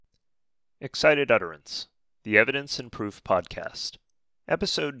Excited Utterance, the Evidence and Proof Podcast,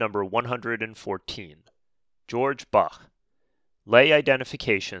 Episode number 114, George Bach, Lay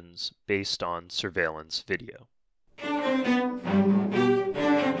Identifications Based on Surveillance Video.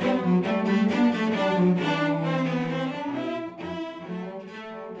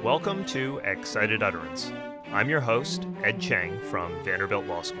 Welcome to Excited Utterance. I'm your host, Ed Cheng from Vanderbilt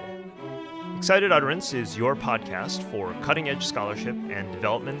Law School. Excited Utterance is your podcast for cutting-edge scholarship and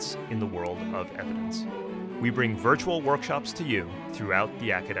developments in the world of evidence. We bring virtual workshops to you throughout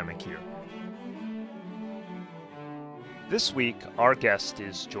the academic year. This week, our guest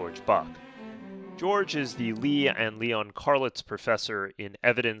is George Bach. George is the Lee and Leon Karlitz Professor in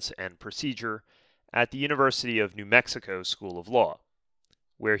Evidence and Procedure at the University of New Mexico School of Law,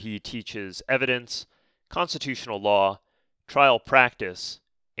 where he teaches evidence, constitutional law, trial practice,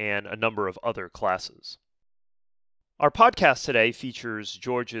 and a number of other classes. Our podcast today features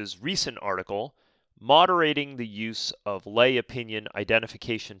George's recent article, Moderating the Use of Lay Opinion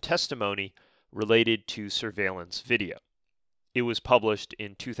Identification Testimony Related to Surveillance Video. It was published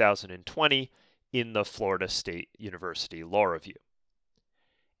in 2020 in the Florida State University Law Review.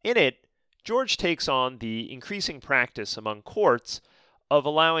 In it, George takes on the increasing practice among courts of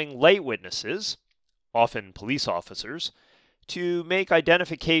allowing lay witnesses, often police officers, to make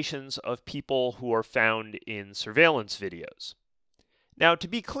identifications of people who are found in surveillance videos. Now, to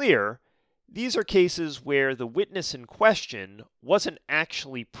be clear, these are cases where the witness in question wasn't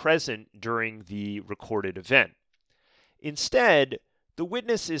actually present during the recorded event. Instead, the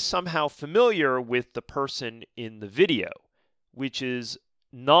witness is somehow familiar with the person in the video, which is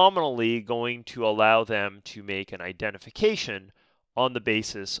nominally going to allow them to make an identification on the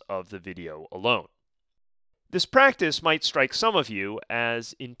basis of the video alone. This practice might strike some of you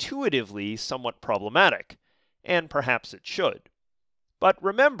as intuitively somewhat problematic, and perhaps it should. But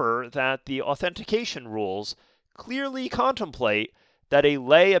remember that the authentication rules clearly contemplate that a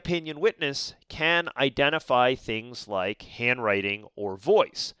lay opinion witness can identify things like handwriting or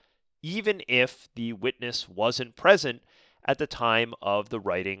voice, even if the witness wasn't present at the time of the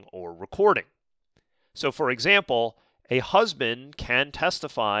writing or recording. So, for example, a husband can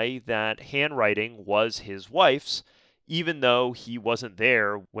testify that handwriting was his wife's, even though he wasn't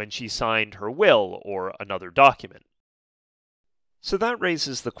there when she signed her will or another document. So that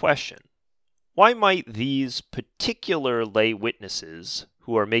raises the question, why might these particular lay witnesses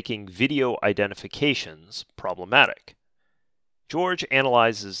who are making video identifications problematic? George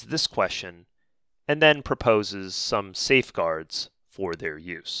analyzes this question and then proposes some safeguards for their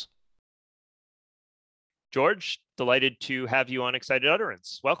use. George, delighted to have you on Excited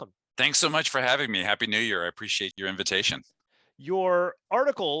Utterance. Welcome. Thanks so much for having me. Happy New Year. I appreciate your invitation. Your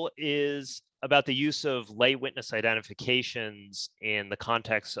article is about the use of lay witness identifications in the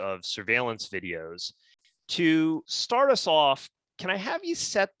context of surveillance videos. To start us off, can I have you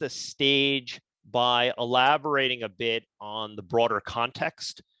set the stage by elaborating a bit on the broader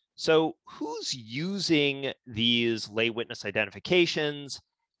context? So, who's using these lay witness identifications?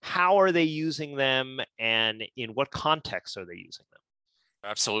 How are they using them, and in what context are they using them?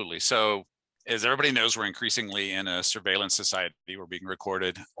 Absolutely. So, as everybody knows, we're increasingly in a surveillance society. We're being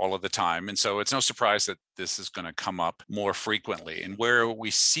recorded all of the time. And so it's no surprise that this is going to come up more frequently. And where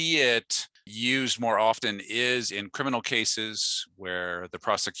we see it used more often is in criminal cases where the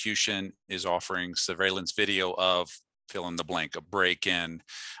prosecution is offering surveillance video of fill in the blank, a break-in,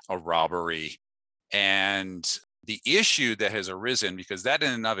 a robbery. And the issue that has arisen, because that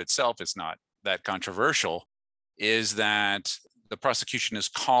in and of itself is not that controversial, is that the prosecution is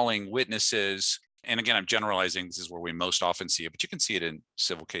calling witnesses, and again, I'm generalizing, this is where we most often see it, but you can see it in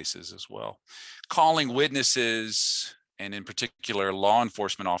civil cases as well, calling witnesses, and in particular law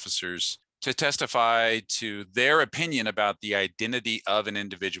enforcement officers, to testify to their opinion about the identity of an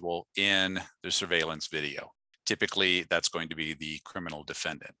individual in the surveillance video. Typically, that's going to be the criminal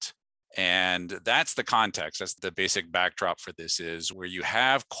defendant. And that's the context. That's the basic backdrop for this, is where you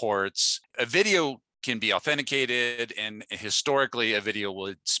have courts. A video can be authenticated, and historically a video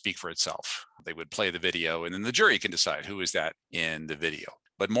would speak for itself. They would play the video and then the jury can decide who is that in the video.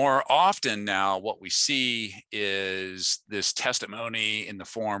 But more often now what we see is this testimony in the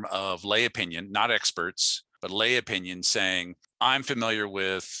form of lay opinion, not experts, but lay opinion saying, I'm familiar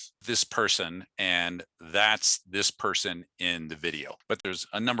with this person and that's this person in the video. But there's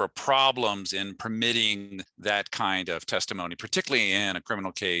a number of problems in permitting that kind of testimony, particularly in a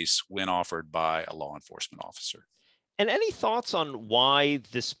criminal case when offered by a law enforcement officer. And any thoughts on why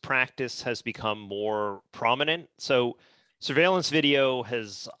this practice has become more prominent? So surveillance video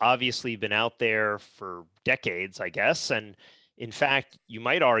has obviously been out there for decades, I guess, and In fact, you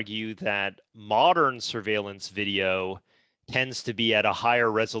might argue that modern surveillance video tends to be at a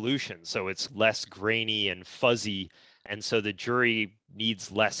higher resolution, so it's less grainy and fuzzy, and so the jury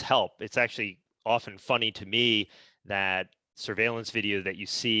needs less help. It's actually often funny to me that surveillance video that you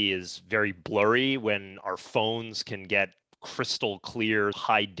see is very blurry when our phones can get crystal clear,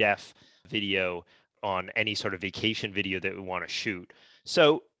 high def video on any sort of vacation video that we want to shoot.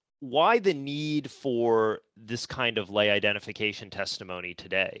 So, why the need for this kind of lay identification testimony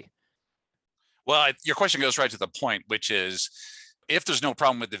today? Well, your question goes right to the point, which is if there's no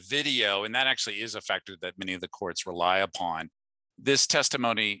problem with the video, and that actually is a factor that many of the courts rely upon, this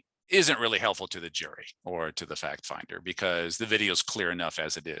testimony isn't really helpful to the jury or to the fact finder because the video is clear enough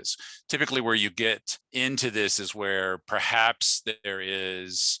as it is. Typically, where you get into this is where perhaps there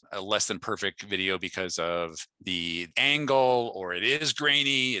is a less than perfect video because of the angle, or it is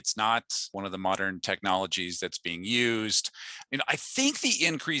grainy. It's not one of the modern technologies that's being used. I think the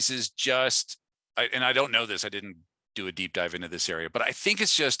increase is just, and I don't know this, I didn't do a deep dive into this area, but I think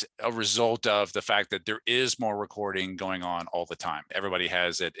it's just a result of the fact that there is more recording going on all the time. Everybody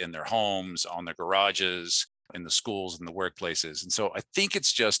has it in their homes, on their garages, in the schools, in the workplaces. And so I think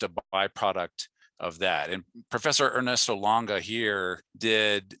it's just a byproduct of that. And Professor Ernesto Longa here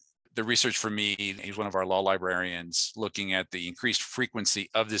did the research for me. He's one of our law librarians looking at the increased frequency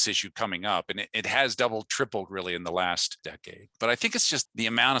of this issue coming up. And it has doubled, tripled really in the last decade. But I think it's just the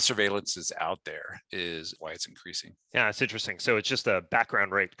amount of surveillance is out there is why it's increasing. Yeah, it's interesting. So it's just a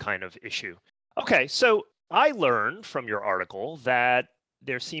background rate kind of issue. Okay, so I learned from your article that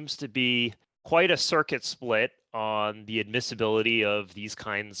there seems to be quite a circuit split on the admissibility of these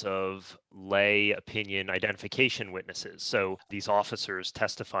kinds of lay opinion identification witnesses. So these officers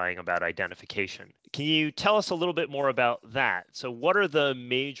testifying about identification. Can you tell us a little bit more about that? So what are the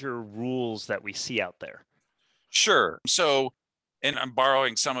major rules that we see out there? Sure. So, and I'm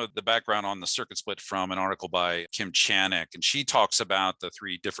borrowing some of the background on the circuit split from an article by Kim Chanek, and she talks about the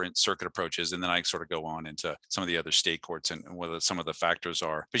three different circuit approaches, and then I sort of go on into some of the other state courts and what some of the factors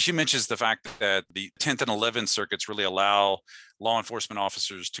are. But she mentions the fact that the 10th and 11th circuits really allow law enforcement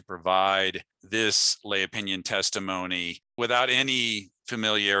officers to provide this lay opinion testimony without any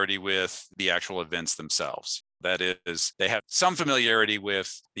familiarity with the actual events themselves. That is, they have some familiarity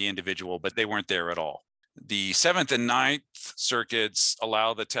with the individual, but they weren't there at all. The 7th and 9th circuits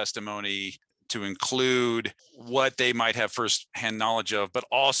allow the testimony to include what they might have firsthand knowledge of, but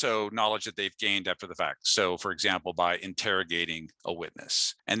also knowledge that they've gained after the fact. So, for example, by interrogating a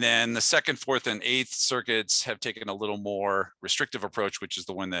witness. And then the 2nd, 4th, and 8th circuits have taken a little more restrictive approach, which is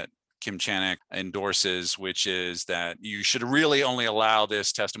the one that Kim Chanek endorses, which is that you should really only allow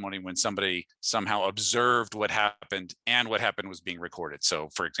this testimony when somebody somehow observed what happened and what happened was being recorded. So,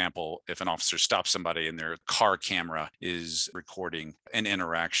 for example, if an officer stops somebody and their car camera is recording an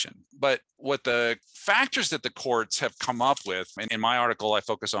interaction. But what the factors that the courts have come up with, and in my article, I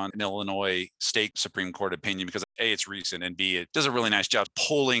focus on an Illinois State Supreme Court opinion because A, it's recent, and B, it does a really nice job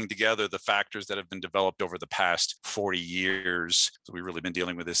pulling together the factors that have been developed over the past 40 years. So we've really been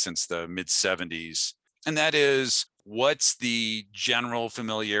dealing with this since the mid 70s. And that is, what's the general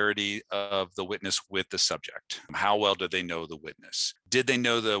familiarity of the witness with the subject? How well do they know the witness? Did they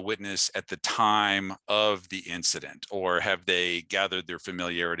know the witness at the time of the incident, or have they gathered their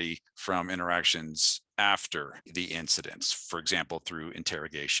familiarity from interactions after the incidents, for example, through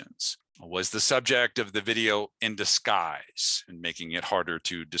interrogations? Was the subject of the video in disguise and making it harder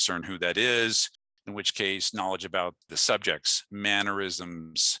to discern who that is? In which case, knowledge about the subject's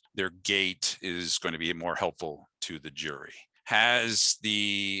mannerisms, their gait is going to be more helpful to the jury. Has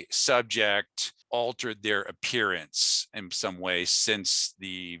the subject altered their appearance in some way since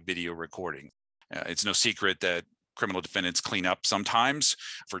the video recording? It's no secret that criminal defendants clean up sometimes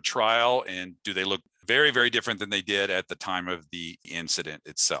for trial. And do they look very, very different than they did at the time of the incident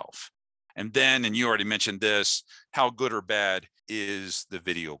itself? And then, and you already mentioned this, how good or bad is the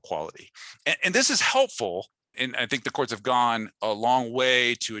video quality? And this is helpful. And I think the courts have gone a long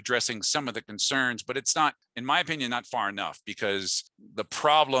way to addressing some of the concerns, but it's not, in my opinion, not far enough, because the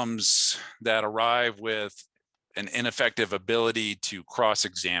problems that arrive with an ineffective ability to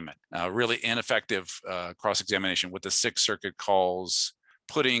cross-examine, really ineffective cross-examination, what the Sixth Circuit calls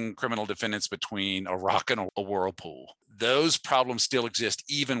putting criminal defendants between a rock and a whirlpool. Those problems still exist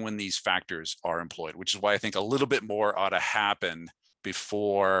even when these factors are employed, which is why I think a little bit more ought to happen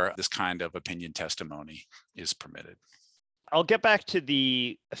before this kind of opinion testimony is permitted. I'll get back to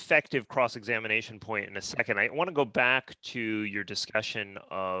the effective cross-examination point in a second. I want to go back to your discussion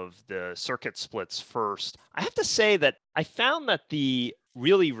of the circuit splits first. I have to say that I found that the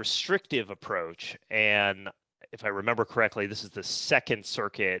really restrictive approach, and if I remember correctly, this is the Second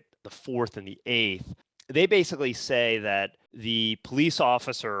Circuit, the Fourth and the Eighth. They basically say that the police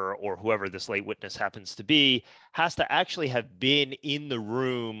officer or whoever this late witness happens to be has to actually have been in the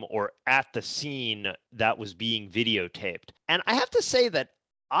room or at the scene that was being videotaped. And I have to say that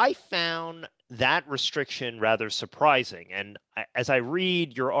I found that restriction rather surprising. And as I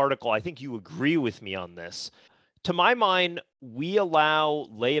read your article, I think you agree with me on this. To my mind, we allow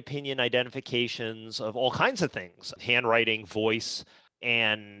lay opinion identifications of all kinds of things, handwriting, voice,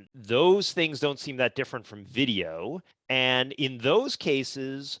 and those things don't seem that different from video. And in those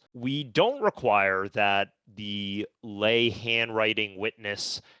cases, we don't require that the lay handwriting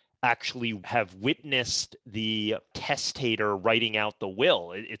witness actually have witnessed the testator writing out the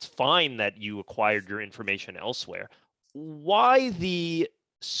will. It's fine that you acquired your information elsewhere. Why the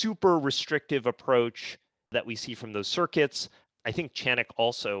super restrictive approach that we see from those circuits? I think Chanik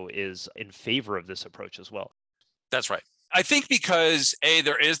also is in favor of this approach as well. That's right. I think because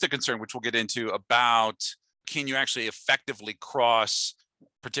there is the concern, which we'll get into, about can you actually effectively cross,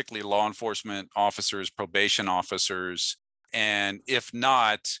 particularly law enforcement officers, probation officers, and if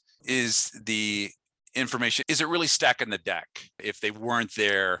not, is the information, is it really stacking the deck if they weren't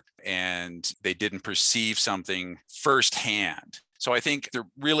there and they didn't perceive something firsthand? So I think they're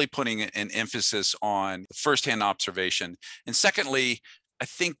really putting an emphasis on firsthand observation. And secondly, I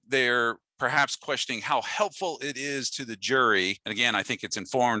think they're perhaps questioning how helpful it is to the jury. And again, I think it's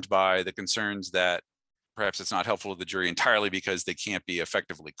informed by the concerns that perhaps it's not helpful to the jury entirely because they can't be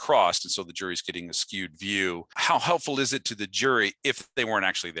effectively crossed. And so the jury's getting a skewed view. How helpful is it to the jury if they weren't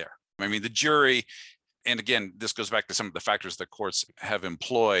actually there? I mean, the jury, and again, this goes back to some of the factors that courts have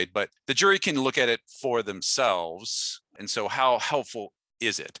employed, but the jury can look at it for themselves. And so how helpful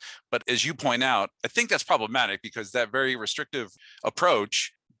is it? But as you point out, I think that's problematic because that very restrictive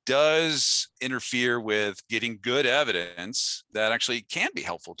approach does interfere with getting good evidence that actually can be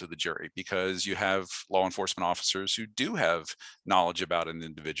helpful to the jury, because you have law enforcement officers who do have knowledge about an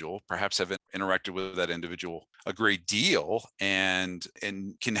individual, perhaps have interacted with that individual a great deal, and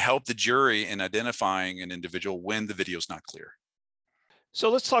can help the jury in identifying an individual when the video is not clear. So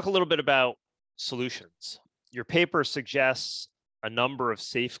let's talk a little bit about solutions. Your paper suggests a number of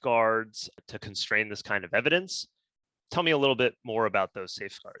safeguards to constrain this kind of evidence. Tell me a little bit more about those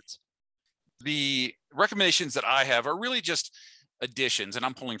safeguards. The recommendations that I have are really just additions, and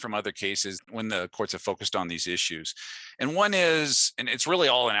I'm pulling from other cases when the courts have focused on these issues. And one is, and it's really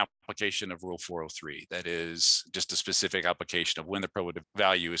all an application of Rule 403, that is just a specific application of when the probative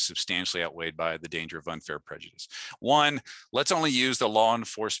value is substantially outweighed by the danger of unfair prejudice. One, let's only use the law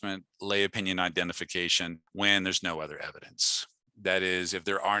enforcement lay opinion identification when there's no other evidence. That is, if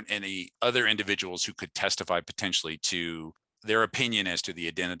there aren't any other individuals who could testify potentially to their opinion as to the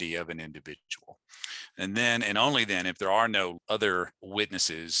identity of an individual. And then, and only then, if there are no other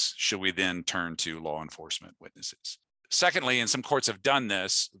witnesses, should we then turn to law enforcement witnesses. Secondly, and some courts have done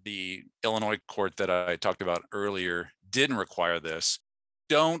this, the Illinois court that I talked about earlier didn't require this.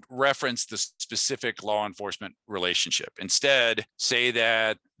 Don't reference the specific law enforcement relationship. Instead, say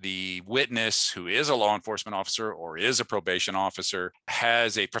that the witness, who is a law enforcement officer or is a probation officer,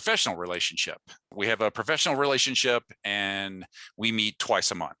 has a professional relationship. We have a professional relationship and we meet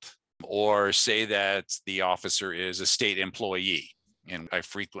twice a month. Or say that the officer is a state employee and I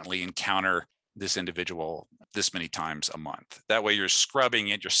frequently encounter this individual this many times a month. That way you're scrubbing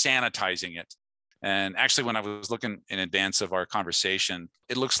it, you're sanitizing it. And actually, when I was looking in advance of our conversation,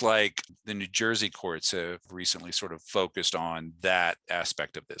 it looks like the New Jersey courts have recently sort of focused on that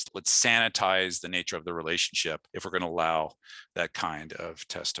aspect of this. Let's sanitize the nature of the relationship if we're going to allow that kind of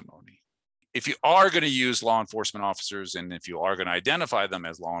testimony. If you are going to use law enforcement officers, and if you are going to identify them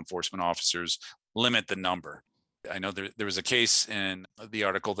as law enforcement officers, limit the number. I know there was a case in the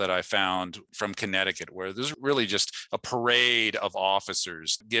article that I found from Connecticut where there's really just a parade of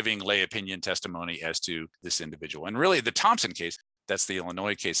officers giving lay opinion testimony as to this individual. And really the Thompson case, that's the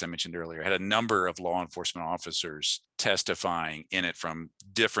Illinois case I mentioned earlier, had a number of law enforcement officers testifying in it from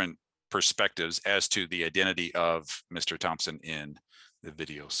different perspectives as to the identity of Mr. Thompson in the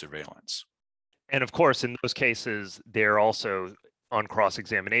video surveillance. And of course, in those cases, they're also on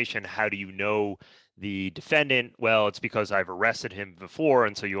cross-examination. How do you know the defendant? Well, it's because I've arrested him before,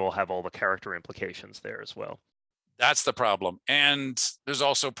 and so you all have all the character implications there as well. That's the problem. And there's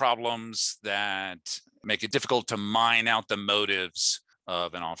also problems that make it difficult to mine out the motives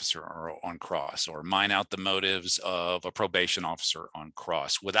of an officer on cross, or mine out the motives of a probation officer on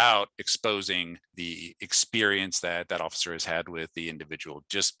cross without exposing the experience that that officer has had with the individual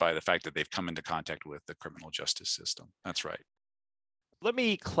just by the fact that they've come into contact with the criminal justice system. That's right. Let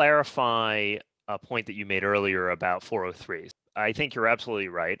me clarify a point that you made earlier about 403. I think you're absolutely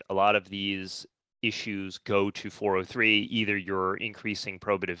right. A lot of these issues go to 403. Either you're increasing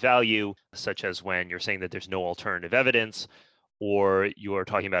probative value, such as when you're saying that there's no alternative evidence, or you're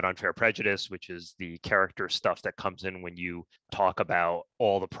talking about unfair prejudice, which is the character stuff that comes in when you talk about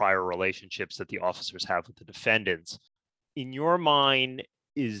all the prior relationships that the officers have with the defendants. In your mind,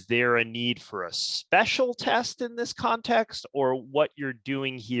 is there a need for a special test in this context, or what you're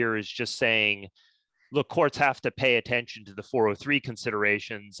doing here is just saying, look, courts have to pay attention to the 403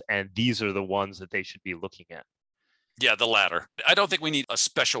 considerations, and these are the ones that they should be looking at? Yeah, the latter. I don't think we need a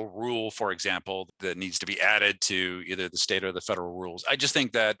special rule, for example, that needs to be added to either the state or the federal rules. I just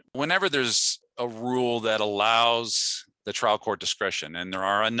think that whenever there's a rule that allows the trial court discretion, and there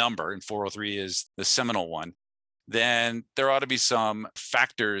are a number, and 403 is the seminal one, then there ought to be some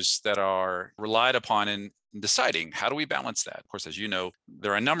factors that are relied upon in deciding how do we balance that. Of course, as you know,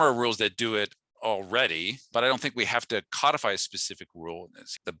 there are a number of rules that do it already, but I don't think we have to codify a specific rule.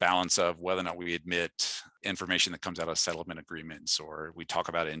 It's the balance of whether or not we admit information that comes out of settlement agreements, or we talk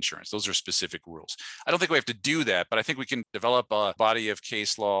about insurance. Those are specific rules. I don't think we have to do that, but I think we can develop a body of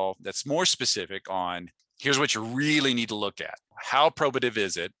case law that's more specific on here's what you really need to look at. How probative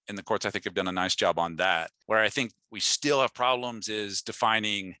is it? And the courts, I think, have done a nice job on that. Where I think we still have problems is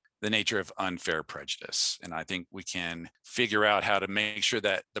defining the nature of unfair prejudice. And I think we can figure out how to make sure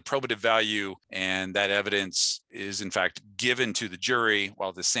that the probative value and that evidence is in fact given to the jury, while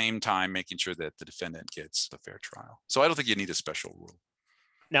at the same time making sure that the defendant gets a fair trial. So I don't think you need a special rule.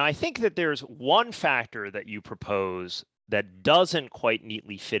 Now, I think that there's one factor that you propose that doesn't quite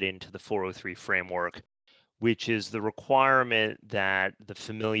neatly fit into the 403 framework, which is the requirement that the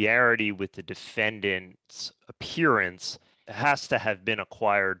familiarity with the defendant's appearance has to have been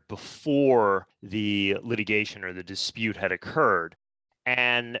acquired before the litigation or the dispute had occurred.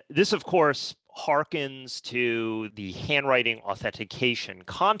 And this, of course, harkens to the handwriting authentication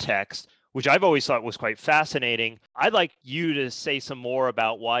context, which I've always thought was quite fascinating. I'd like you to say some more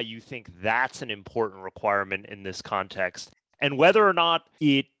about why you think that's an important requirement in this context, and whether or not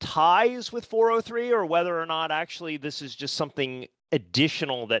it ties with 403, or whether or not actually this is just something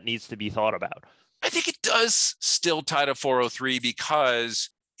additional that needs to be thought about. I think it does still tie to 403, because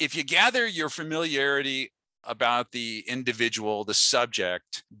if you gather your familiarity about the individual, the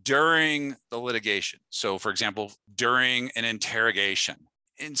subject, during the litigation, so for example, during an interrogation,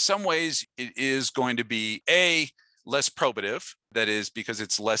 in some ways it is going to be less probative. That is because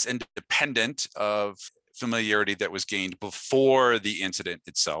it's less independent of familiarity that was gained before the incident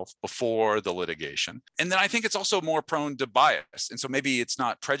itself, before the litigation. And then I think it's also more prone to bias. And so maybe it's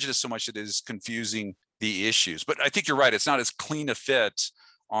not prejudice so much that it is confusing the issues. But I think you're right. It's not as clean a fit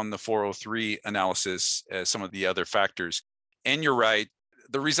on the 403 analysis as some of the other factors. And you're right.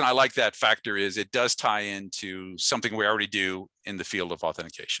 The reason I like that factor is it does tie into something we already do in the field of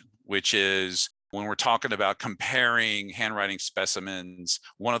authentication, which is when we're talking about comparing handwriting specimens,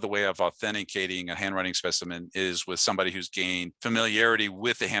 one of the way of authenticating a handwriting specimen is with somebody who's gained familiarity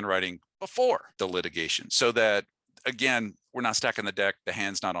with the handwriting before the litigation. So that, again, we're not stacking the deck, the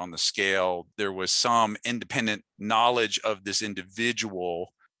hand's not on the scale. There was some independent knowledge of this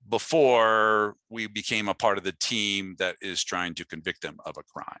individual before we became a part of the team that is trying to convict them of a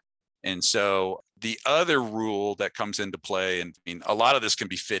crime. And so the other rule that comes into play, and I mean, a lot of this can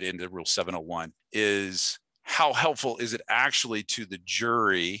be fit into Rule 701, is how helpful is it actually to the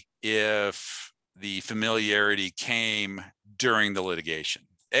jury if the familiarity came during the litigation?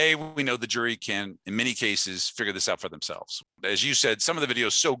 We know the jury can, in many cases, figure this out for themselves. As you said, some of the video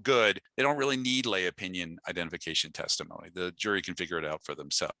is so good, they don't really need lay opinion identification testimony. The jury can figure it out for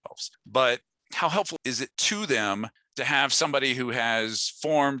themselves. But how helpful is it to them to have somebody who has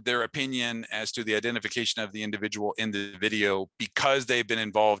formed their opinion as to the identification of the individual in the video because they've been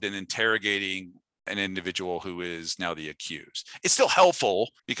involved in interrogating an individual who is now the accused? It's still helpful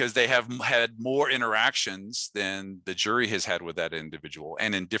because they have had more interactions than the jury has had with that individual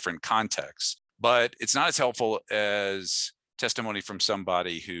and in different contexts. But it's not as helpful as testimony from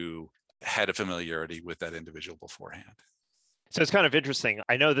somebody who had a familiarity with that individual beforehand. So it's kind of interesting.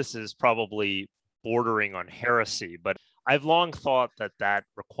 I know this is probably bordering on heresy, but I've long thought that that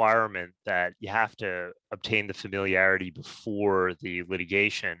requirement that you have to obtain the familiarity before the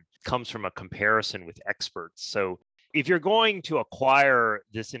litigation comes from a comparison with experts. So if you're going to acquire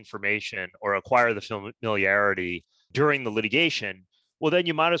this information or acquire the familiarity during the litigation, well, then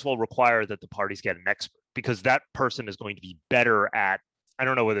you might as well require that the parties get an expert, because that person is going to be better at, I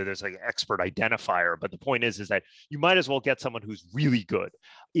don't know whether there's like an expert identifier, but the point is that you might as well get someone who's really good.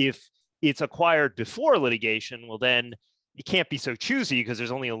 If it's acquired before litigation, well, then you can't be so choosy because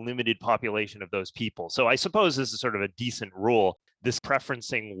there's only a limited population of those people. So I suppose this is sort of a decent rule. This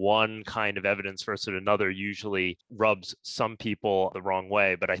preferencing one kind of evidence versus another usually rubs some people the wrong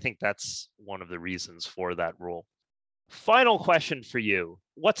way, but I think that's one of the reasons for that rule. Final question for you.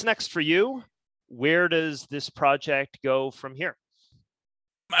 What's next for you? Where does this project go from here?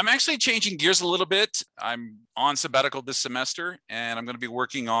 I'm actually changing gears a little bit. I'm on sabbatical this semester, and I'm going to be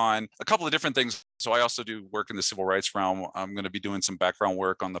working on a couple of different things. So I also do work in the civil rights realm. I'm going to be doing some background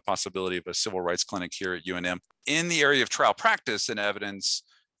work on the possibility of a civil rights clinic here at UNM. In the area of trial practice and evidence,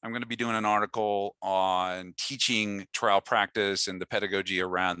 I'm going to be doing an article on teaching trial practice and the pedagogy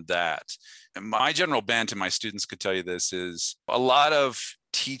around that. And my general bent, and my students could tell you this, is a lot of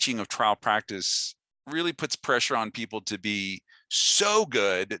teaching of trial practice really puts pressure on people to be so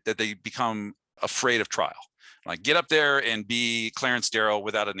good that they become afraid of trial. Like, get up there and be Clarence Darrow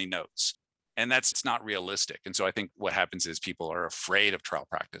without any notes. And that's not realistic. And so I think what happens is people are afraid of trial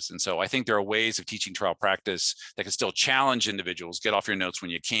practice. And so I think there are ways of teaching trial practice that can still challenge individuals, get off your notes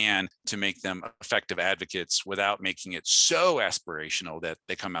when you can, to make them effective advocates without making it so aspirational that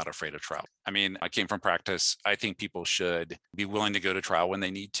they come out afraid of trial. I mean, I came from practice. I think people should be willing to go to trial when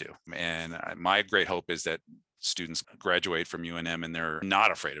they need to. And my great hope is that students graduate from UNM and they're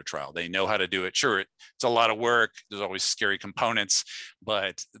not afraid of trial. They know how to do it. Sure, it's a lot of work. There's always scary components,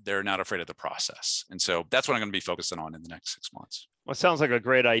 but they're not afraid of the process. And so that's what I'm going to be focusing on in the next 6 months. Well, it sounds like a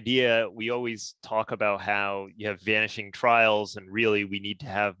great idea. We always talk about how you have vanishing trials, and really we need to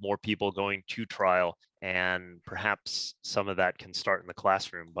have more people going to trial. And perhaps some of that can start in the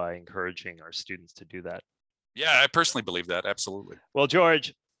classroom by encouraging our students to do that. Yeah, I personally believe that. Absolutely. Well,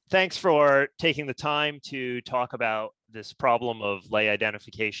 George, thanks for taking the time to talk about this problem of lay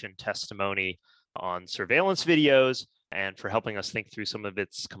identification testimony on surveillance videos and for helping us think through some of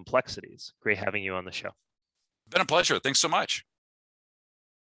its complexities. Great having you on the show. Been a pleasure. Thanks so much.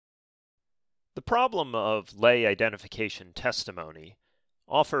 The problem of lay identification testimony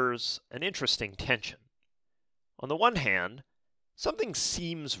offers an interesting tension. On the one hand, something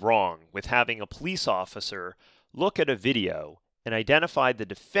seems wrong with having a police officer look at a video and identify the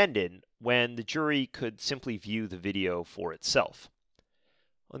defendant when the jury could simply view the video for itself.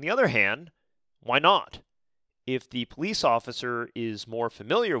 On the other hand, why not? If the police officer is more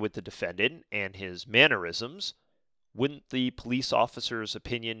familiar with the defendant and his mannerisms, wouldn't the police officer's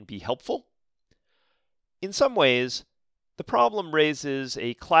opinion be helpful? In some ways, the problem raises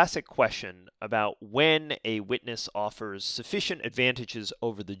a classic question about when a witness offers sufficient advantages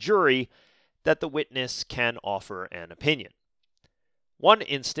over the jury that the witness can offer an opinion. One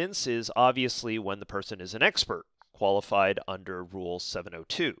instance is obviously when the person is an expert, qualified under Rule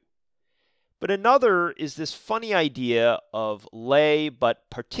 702. But another is this funny idea of lay but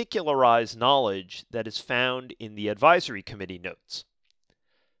particularized knowledge that is found in the advisory committee notes.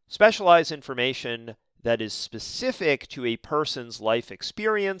 Specialized information that is specific to a person's life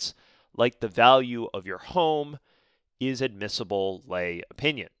experience, like the value of your home, is admissible lay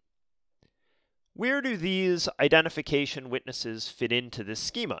opinion. Where do these identification witnesses fit into this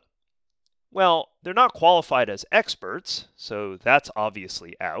schema? Well, they're not qualified as experts, so that's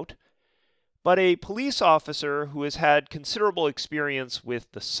obviously out. But a police officer who has had considerable experience with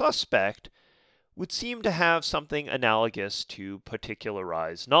the suspect would seem to have something analogous to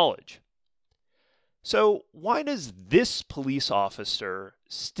particularized knowledge. So why does this police officer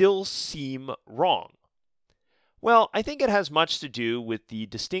still seem wrong? Well, I think it has much to do with the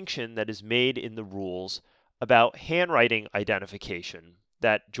distinction that is made in the rules about handwriting identification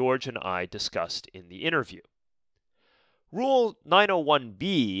that George and I discussed in the interview. Rule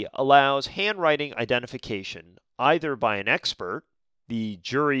 901B allows handwriting identification either by an expert, the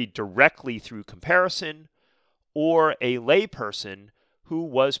jury directly through comparison, or a layperson who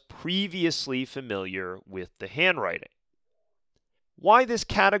was previously familiar with the handwriting. Why this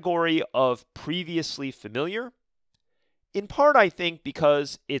category of previously familiar? In part, I think,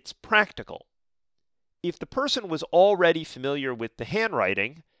 because it's practical. If the person was already familiar with the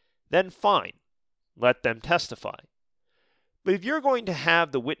handwriting, then fine, let them testify. But if you're going to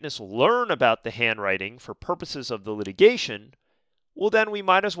have the witness learn about the handwriting for purposes of the litigation, well, then we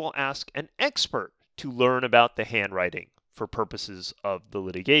might as well ask an expert to learn about the handwriting for purposes of the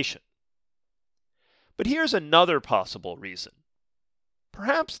litigation. But here's another possible reason.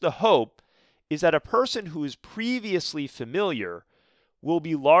 Perhaps the hope is that a person who is previously familiar will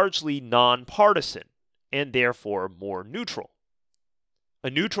be largely nonpartisan and therefore more neutral. A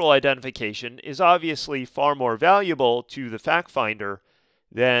neutral identification is obviously far more valuable to the fact finder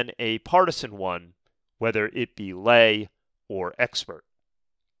than a partisan one, whether it be lay or expert.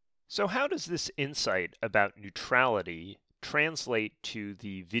 So how does this insight about neutrality translate to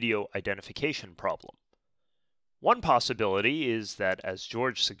the video identification problem? One possibility is that, as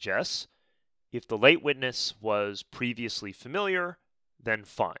George suggests, if the late witness was previously familiar, then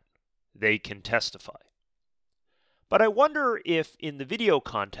fine, they can testify. But I wonder if, in the video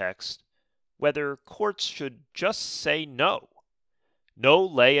context, whether courts should just say no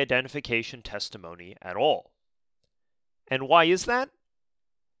lay identification testimony at all. And why is that?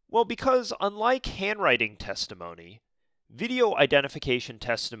 Well, because unlike handwriting testimony, video identification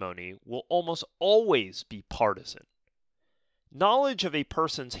testimony will almost always be partisan. Knowledge of a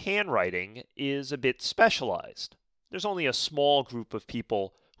person's handwriting is a bit specialized. There's only a small group of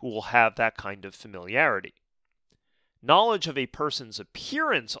people who will have that kind of familiarity. Knowledge of a person's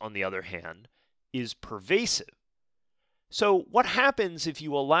appearance, on the other hand, is pervasive. So what happens if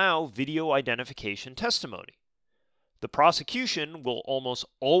you allow video identification testimony? The prosecution will almost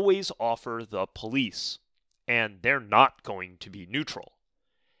always offer the police, and they're not going to be neutral.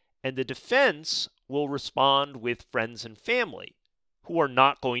 And the defense will respond with friends and family, who are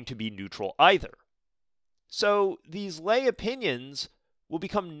not going to be neutral either. So these lay opinions will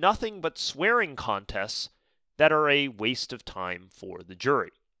become nothing but swearing contests that are a waste of time for the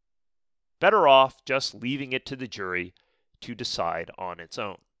jury. Better off just leaving it to the jury to decide on its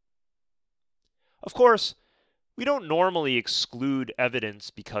own. Of course, we don't normally exclude evidence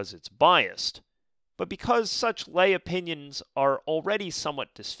because it's biased, but because such lay opinions are already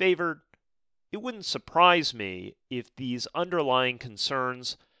somewhat disfavored, it wouldn't surprise me if these underlying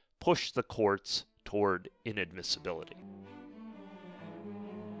concerns push the courts toward inadmissibility.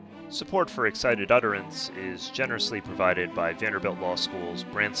 Support for Excited Utterance is generously provided by Vanderbilt Law School's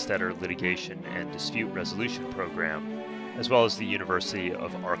Branstetter Litigation and Dispute Resolution Program, as well as the University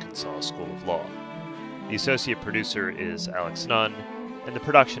of Arkansas School of Law. The associate producer is Alex Nunn, and the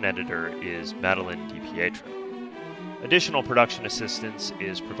production editor is Madeline DiPietro. Additional production assistance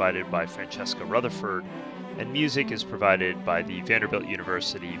is provided by Francesca Rutherford, and music is provided by the Vanderbilt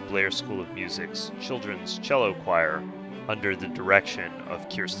University Blair School of Music's Children's Cello Choir under the direction of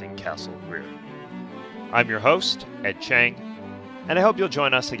Kirsten Castle-Greer. I'm your host, Ed Chang, and I hope you'll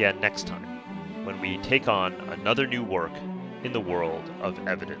join us again next time when we take on another new work in the world of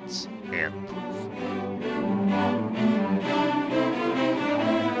evidence and proof.